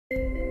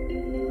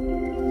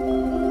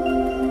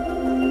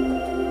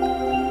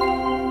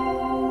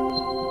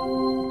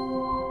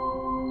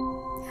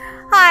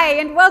Hi,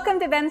 and welcome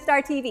to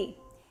Venstar TV.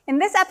 In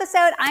this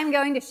episode, I'm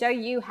going to show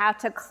you how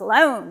to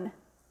clone.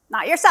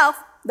 Not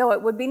yourself, though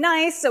it would be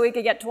nice so we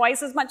could get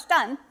twice as much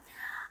done.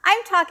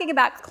 I'm talking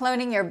about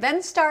cloning your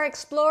Venstar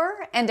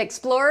Explorer and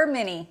Explorer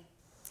Mini.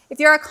 If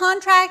you're a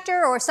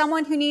contractor or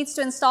someone who needs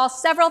to install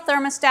several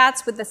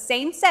thermostats with the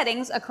same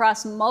settings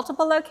across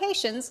multiple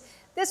locations,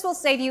 this will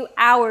save you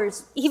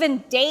hours,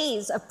 even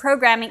days of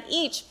programming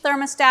each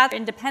thermostat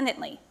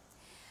independently.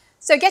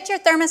 So get your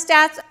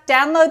thermostats,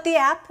 download the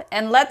app,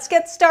 and let's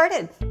get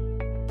started.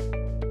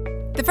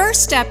 The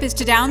first step is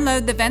to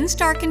download the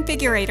Venstar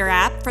Configurator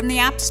app from the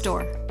App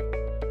Store.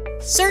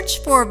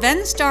 Search for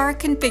Venstar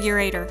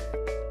Configurator.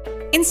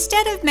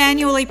 Instead of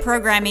manually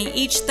programming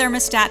each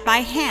thermostat by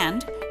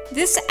hand,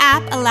 this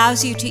app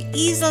allows you to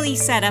easily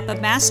set up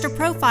a master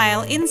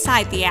profile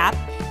inside the app,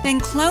 then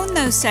clone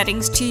those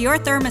settings to your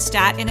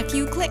thermostat in a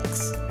few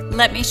clicks.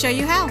 Let me show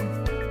you how.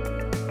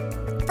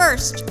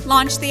 First,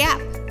 launch the app.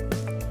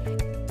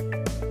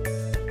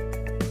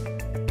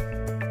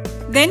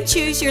 Then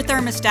choose your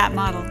thermostat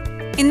model.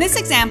 In this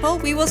example,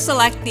 we will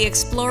select the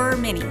Explorer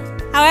Mini.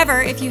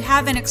 However, if you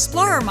have an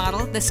Explorer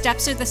model, the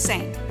steps are the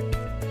same.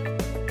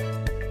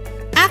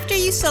 After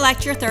you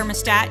select your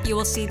thermostat, you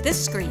will see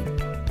this screen.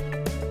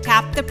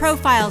 Tap the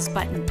Profiles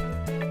button.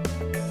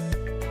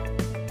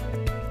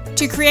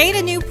 To create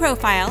a new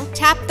profile,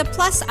 tap the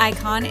plus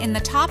icon in the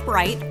top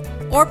right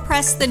or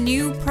press the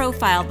New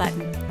Profile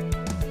button.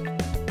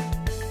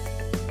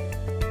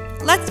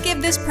 Let's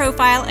give this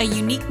profile a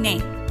unique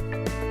name.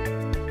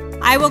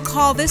 I will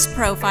call this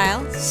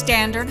profile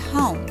Standard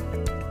Home.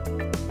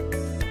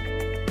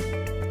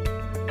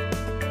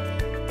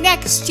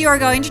 Next, you are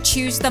going to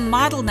choose the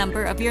model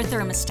number of your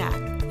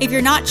thermostat. If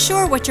you're not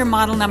sure what your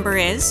model number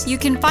is, you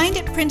can find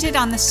it printed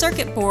on the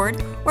circuit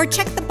board or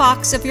check the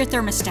box of your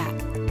thermostat.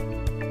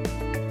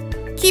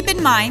 Keep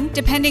in mind,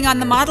 depending on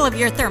the model of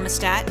your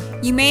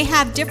thermostat, you may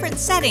have different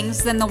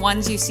settings than the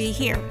ones you see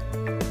here.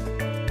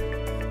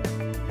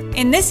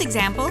 In this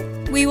example,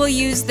 we will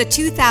use the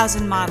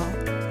 2000 model.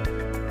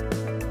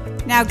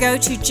 Now go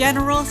to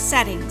General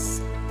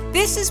Settings.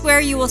 This is where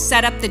you will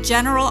set up the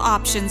general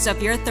options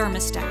of your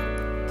thermostat.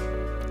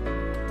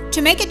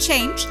 To make a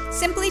change,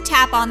 simply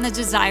tap on the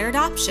desired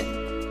option.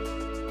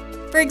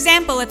 For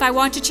example, if I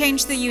want to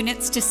change the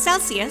units to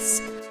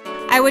Celsius,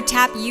 I would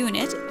tap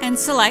Unit and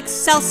select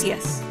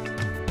Celsius.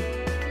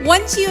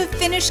 Once you have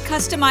finished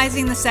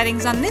customizing the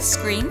settings on this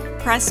screen,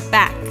 press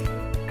Back.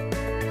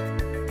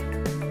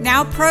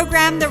 Now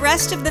program the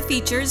rest of the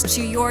features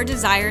to your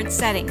desired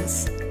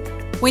settings.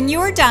 When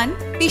you're done,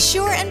 be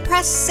sure and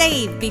press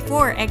Save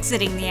before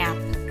exiting the app.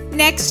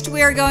 Next,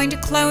 we are going to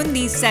clone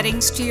these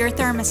settings to your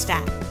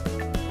thermostat.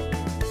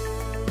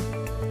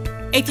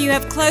 If you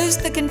have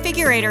closed the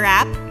Configurator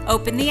app,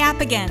 open the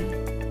app again.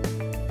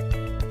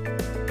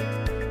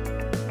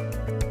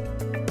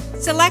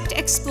 Select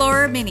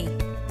Explorer Mini.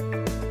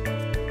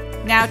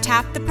 Now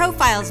tap the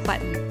Profiles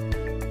button.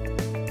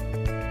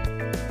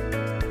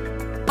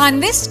 On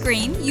this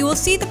screen, you will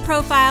see the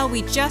profile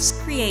we just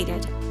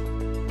created.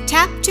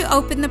 Tap to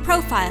open the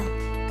profile.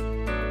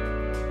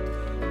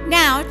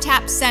 Now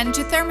tap Send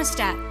to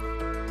Thermostat.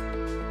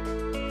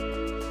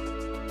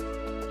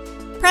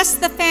 Press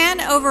the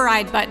Fan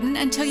Override button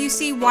until you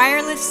see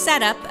Wireless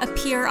Setup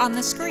appear on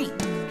the screen.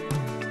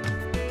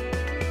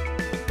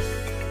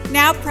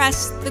 Now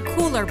press the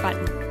Cooler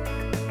button.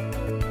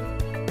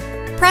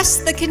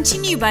 Press the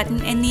Continue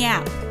button in the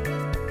app.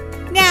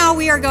 Now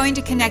we are going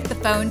to connect the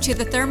phone to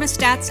the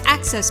thermostat's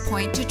access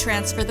point to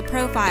transfer the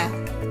profile.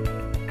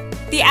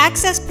 The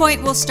access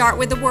point will start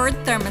with the word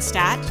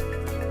thermostat,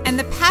 and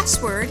the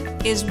password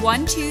is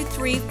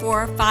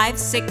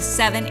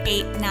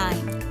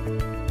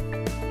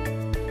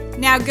 1234567889.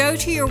 Now go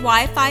to your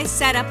Wi-Fi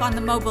setup on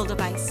the mobile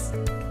device.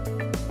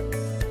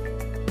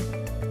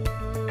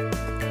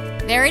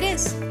 There it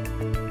is.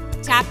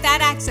 Tap that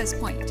access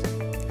point.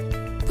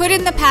 Put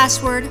in the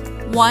password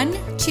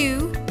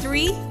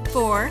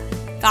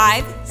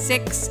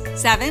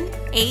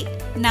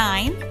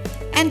 1234567889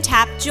 and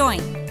tap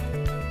Join.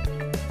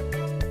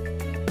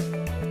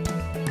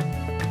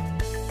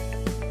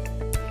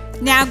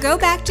 Now go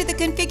back to the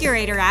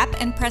Configurator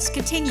app and press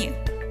Continue.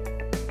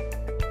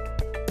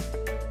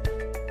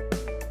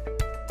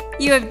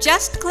 You have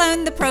just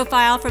cloned the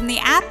profile from the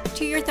app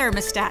to your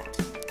thermostat.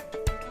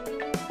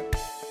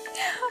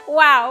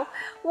 Wow,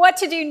 what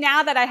to do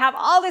now that I have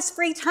all this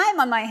free time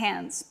on my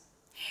hands?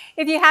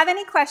 If you have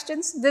any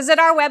questions, visit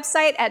our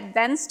website at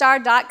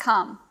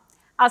venstar.com.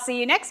 I'll see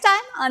you next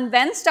time on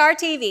Venstar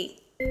TV.